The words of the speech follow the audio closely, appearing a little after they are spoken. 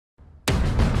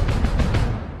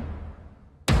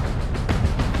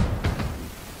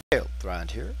Hey,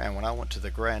 Thrand here, and when I went to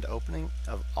the grand opening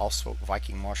of Also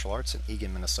Viking Martial Arts in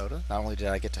Eagan, Minnesota, not only did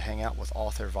I get to hang out with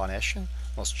author Von Eschen,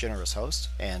 most generous host,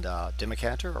 and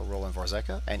Demicanter, or Roland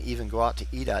Varzeka, and even go out to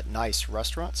eat at nice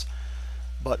restaurants,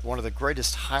 but one of the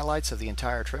greatest highlights of the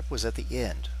entire trip was at the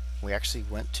end. We actually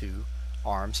went to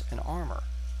Arms and Armor.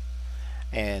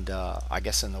 And I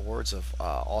guess in the words of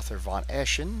author Von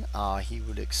Eschen, he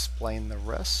would explain the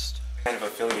rest. Kind of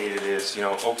affiliated is,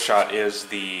 Oakeshott is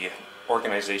the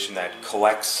organization that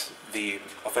collects the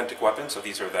authentic weapons, so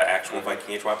these are the actual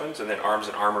Viking Age weapons, and then Arms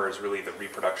and Armor is really the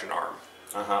reproduction arm.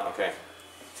 Okay.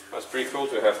 That's pretty cool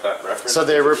to have that reference. So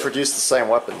they reproduce the same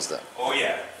weapons then? Oh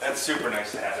yeah, that's super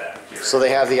nice to have that here. So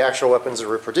they have the actual weapons they're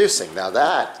reproducing. Now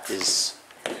that is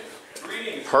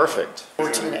perfect.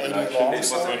 1480 It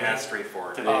wasn't as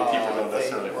straightforward. They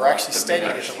were actually stating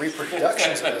that the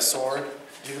reproductions of the sword,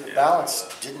 due to the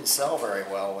balance, didn't sell very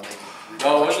well when they did.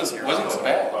 No, it wasn't the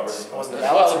balance. Well, the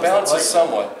balance is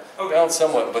somewhat,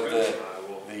 but the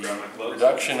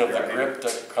reduction of the grip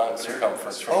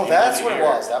circumference. Oh, that's what it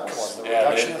was. That was the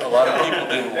reduction. A lot of people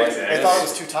didn't like it. They thought it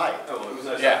was too tight.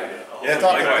 Yeah. They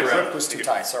thought the grip was too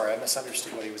tight. Sorry, I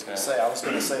misunderstood what he was going to say. I was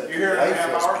going to say that the blade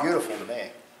feels beautiful to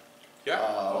me. Yeah.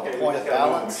 Point of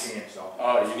balance.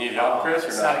 Oh, you need help, Chris, or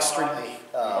It's not? not extremely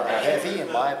heavy,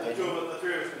 in my opinion.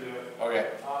 Okay.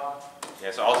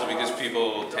 Yes, also because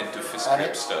people tend to fist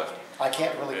grip stuff. I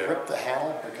can't really grip the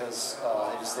handle because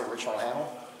it is the original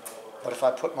handle. But if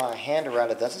I put my hand around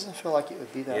it, that doesn't feel like it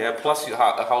would be that. Yeah, plus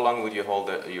how long would you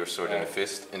hold your sword in a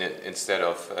fist instead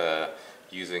of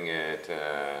using it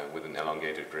with an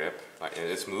elongated grip? Like,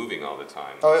 it's moving all the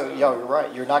time. Oh, yeah, you're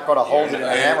right. You're not going to hold it in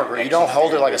a hammer grip. You don't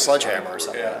hold it like a sledgehammer or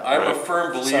something. Yeah, I'm a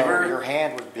firm believer. So your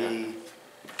hand would be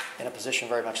in a position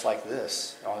very much like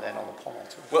this, and on the pommel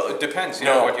too. Well, it depends,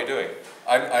 what you're doing.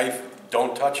 I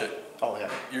don't touch it. Oh yeah.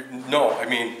 I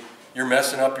mean, you're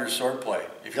messing up your sword play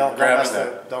if you're Don't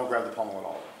grab the pommel at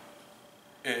all.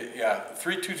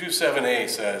 3227A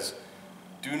says,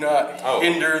 do not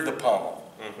hinder the pommel.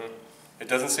 It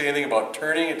doesn't say anything about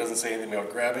turning, it doesn't say anything about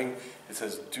grabbing, it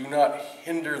says do not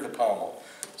hinder the pommel.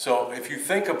 So if you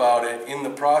think about it, in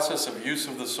the process of use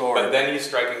of the sword... But then he's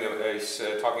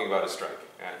talking about a strike.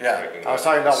 Yeah, I was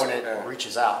talking about when it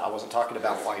reaches out. I wasn't talking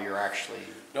about why you're actually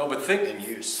in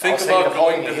use. Think about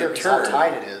going to the turn. How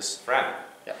tight it is. Thrand.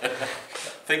 Yeah.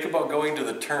 Think about going to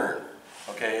the turn.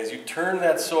 Okay, as you turn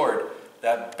that sword,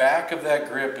 that back of that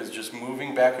grip is just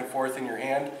moving back and forth in your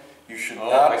hand. You should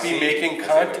not be making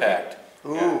contact.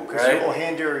 Ooh, because it will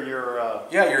hinder your...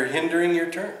 Yeah, you're hindering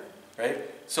your turn, right?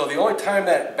 So the only time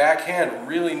that backhand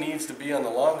really needs to be on the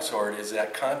longsword is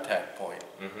that contact point.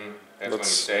 That's when you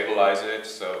stabilize it,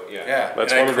 so yeah. Yeah,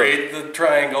 that's and I create the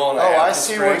triangle and I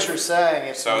see what you're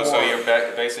saying. So you're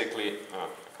basically, I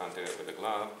can't do it with the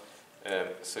glove.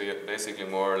 So you're basically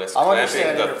more or less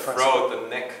clamping the throat, the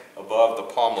neck above the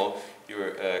pommel.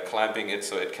 You're clamping it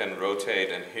so it can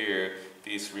rotate, and here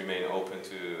these remain open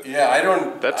to... Yeah, I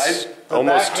don't... That's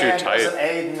almost too tight. The backhand doesn't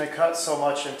aid in the cut so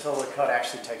much until the cut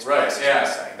actually takes place. Right,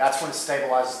 yeah. That's when it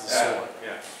stabilizes the sword.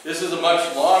 Yeah. This is a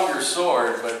much longer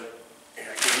sword, but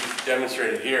I can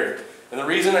demonstrate it here. And the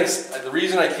reason I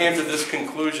came to this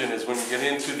conclusion is when you get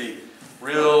into the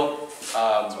real...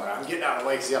 I'm getting out of the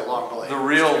way because you got a long blade. The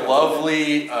real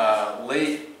lovely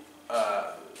late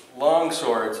long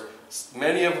swords, some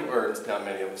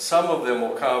of them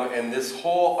will come, and this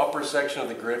whole upper section of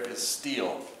the grip is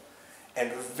steel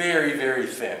and very, very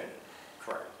thin.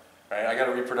 Correct. Right? I got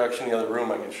a reproduction in the other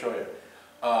room I can show you.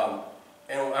 I'm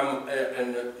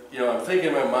thinking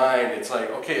in my mind, it's like,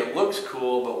 okay, it looks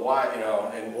cool, but why,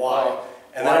 and why?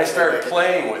 And then I start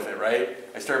playing with it, right?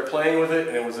 I start playing with it,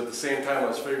 and it was at the same time I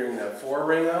was figuring that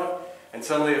four-ring out, and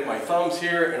suddenly if my thumb's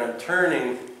here and I'm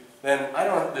turning, then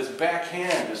this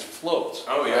backhand just floats.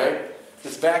 Oh, yeah. Right?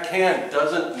 This backhand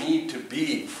doesn't need to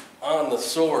be on the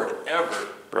sword ever.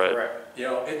 Right.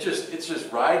 It's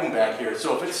just riding back here.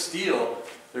 So if it's steel,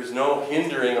 there's no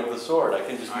hindering of the sword. I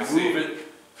can just move it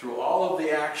through all of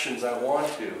the actions I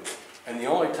want to. And the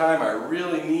only time I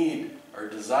really need or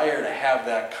desire to have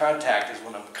that contact is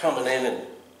when I'm coming in and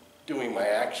doing my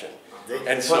action.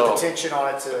 And put the tension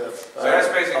on it to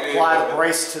apply the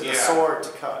brace to the sword to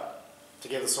cut, to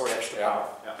give the sword extra power.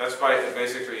 Yeah. That's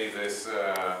basically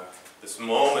this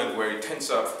moment where you tense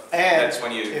up. And that's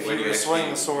when if you swing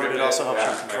the sword, it also helps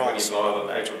you control the sword. When you blow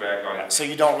the paperback on it. So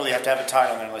you don't really have to have it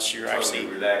tied on there unless you're actually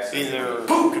either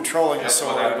controlling the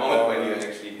sword. That moment when you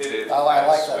actually hit it. I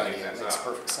like that idea. It makes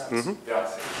perfect sense. Yeah.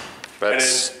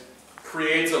 That's... And it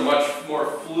creates a much more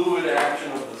fluid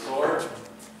action of the sword.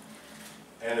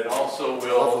 And it also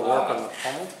will work on the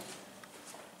pommel.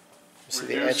 You see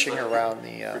the etching around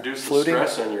the reduce fluting. the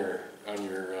stress on your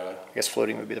I guess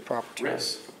floating would be the proper term.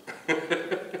 wrist.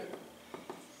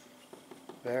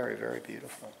 Very, very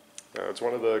beautiful. It's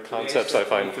one of the concepts I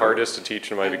find hardest to teach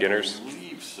to my beginners, I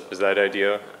believe so. is that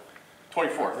idea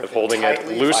 24. of holding it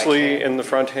Tightly loosely by in the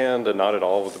front hand and not at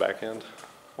all with the back hand.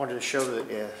 Wanted to show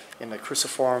that in the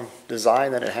cruciform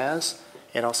design that it has,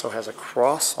 it also has a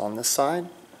cross on this side.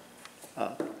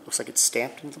 Looks like it's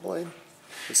stamped into the blade.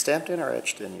 It's stamped in or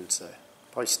etched in, you would say?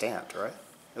 Probably stamped, right?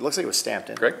 It looks like it was stamped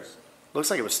in. Correct. Looks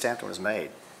like it was stamped when it was made.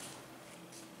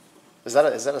 Is that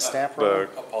a stamp? The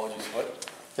Apologies, what?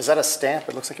 Is that a stamp?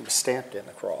 It looks like it was stamped in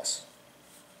the cross.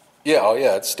 Yeah, oh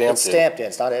yeah, it's stamped It's stamped in.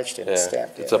 It's not etched in. It's Yeah.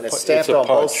 stamped in. It's a And it's pu- stamped it's a on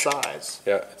both punch. sides.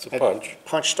 Yeah, it's a It punch.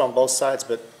 Punched on both sides,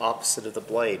 but opposite of the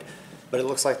blade. But it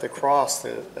looks like the cross,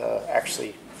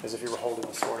 actually, as if you were holding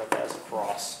the sword up as a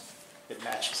cross. It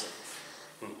matches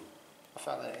it. I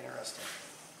found that interesting.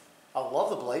 I love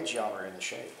the blade geometry and the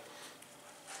shape.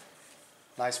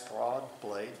 Nice broad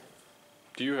blade.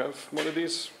 Do you have one of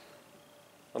these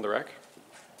on the rack?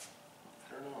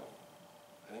 I don't know.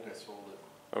 I think I sold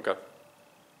it. Okay.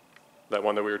 That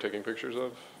one that we were taking pictures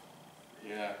of?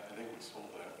 Yeah, I think we sold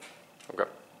that. Okay.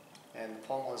 And the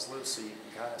pommel is loose, so you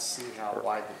can kind of see how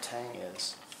wide the tang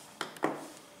is.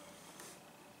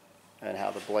 And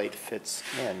how the blade fits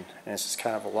in. And it's just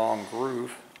kind of a long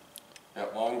groove. Yeah,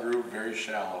 long groove, very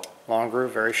shallow. Long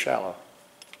groove, very shallow.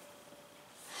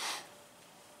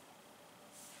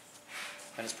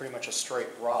 And it's pretty much a straight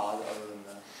rod other than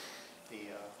the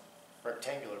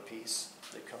rectangular piece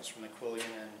that comes from the quillion,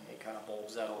 and it kind of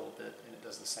bulbs out a little bit, and it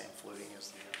does the same fluting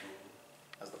as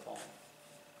the palm.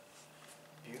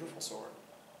 Beautiful sword.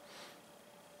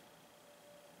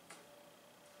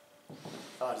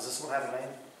 Does this one have a name?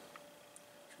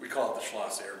 We call it the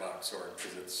Schloss Erbach sword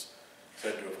because it's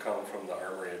said to have come from the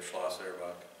armory of Schloss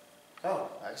Erbach. Oh,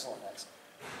 excellent, excellent.